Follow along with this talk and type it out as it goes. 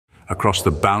Across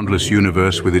the boundless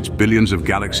universe with its billions of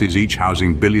galaxies, each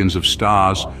housing billions of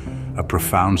stars, a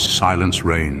profound silence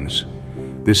reigns.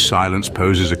 This silence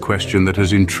poses a question that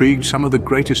has intrigued some of the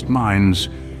greatest minds.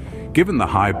 Given the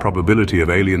high probability of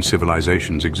alien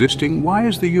civilizations existing, why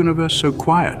is the universe so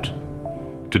quiet?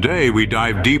 Today we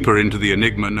dive deeper into the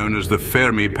enigma known as the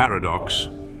Fermi Paradox.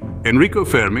 Enrico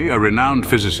Fermi, a renowned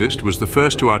physicist, was the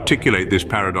first to articulate this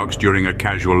paradox during a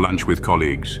casual lunch with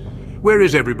colleagues. "Where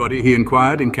is everybody?" he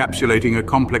inquired, encapsulating a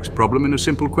complex problem in a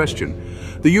simple question.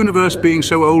 The universe being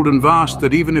so old and vast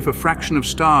that even if a fraction of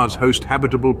stars host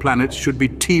habitable planets should be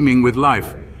teeming with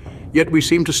life, yet we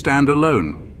seem to stand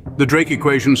alone. The Drake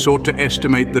equation sought to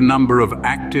estimate the number of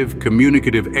active,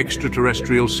 communicative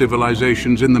extraterrestrial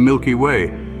civilizations in the Milky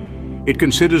Way. It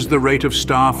considers the rate of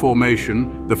star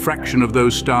formation, the fraction of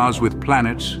those stars with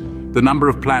planets, the number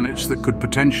of planets that could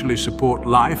potentially support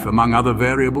life, among other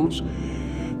variables.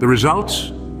 The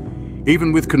results?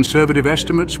 Even with conservative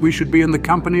estimates, we should be in the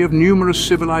company of numerous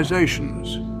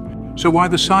civilizations. So why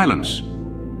the silence?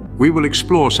 We will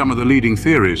explore some of the leading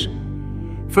theories.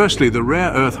 Firstly, the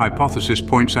rare Earth hypothesis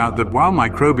points out that while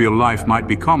microbial life might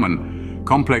be common,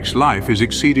 complex life is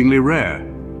exceedingly rare.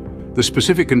 The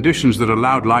specific conditions that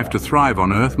allowed life to thrive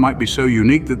on Earth might be so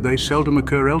unique that they seldom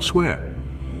occur elsewhere.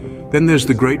 Then there's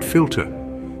the great filter.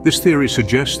 This theory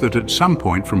suggests that at some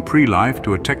point from pre-life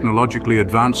to a technologically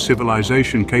advanced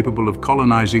civilization capable of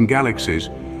colonizing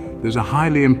galaxies, there's a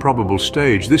highly improbable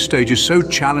stage. This stage is so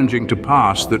challenging to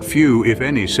pass that few, if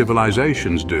any,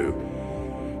 civilizations do.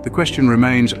 The question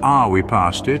remains, are we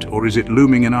past it, or is it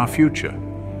looming in our future?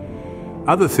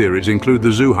 Other theories include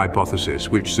the zoo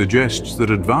hypothesis, which suggests that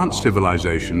advanced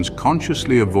civilizations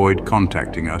consciously avoid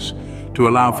contacting us to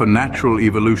allow for natural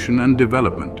evolution and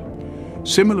development.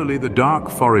 Similarly, the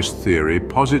dark forest theory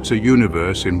posits a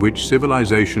universe in which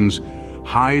civilizations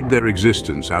hide their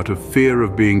existence out of fear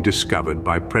of being discovered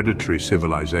by predatory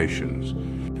civilizations.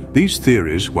 These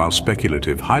theories, while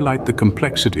speculative, highlight the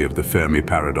complexity of the Fermi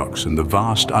Paradox and the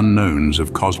vast unknowns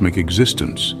of cosmic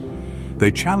existence. They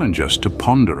challenge us to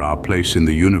ponder our place in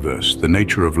the universe, the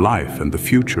nature of life, and the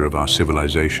future of our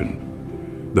civilization.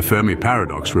 The Fermi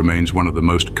Paradox remains one of the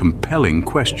most compelling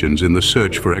questions in the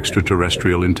search for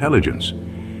extraterrestrial intelligence.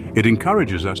 It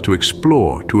encourages us to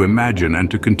explore, to imagine,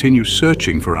 and to continue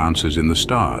searching for answers in the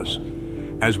stars.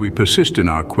 As we persist in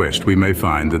our quest, we may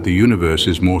find that the universe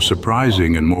is more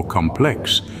surprising and more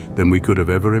complex than we could have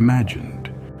ever imagined.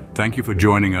 Thank you for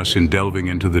joining us in delving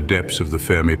into the depths of the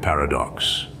Fermi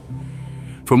Paradox.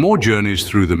 For more journeys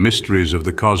through the mysteries of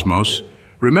the cosmos,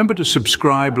 remember to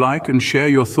subscribe, like, and share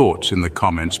your thoughts in the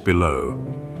comments below.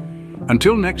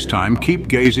 Until next time, keep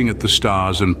gazing at the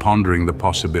stars and pondering the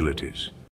possibilities.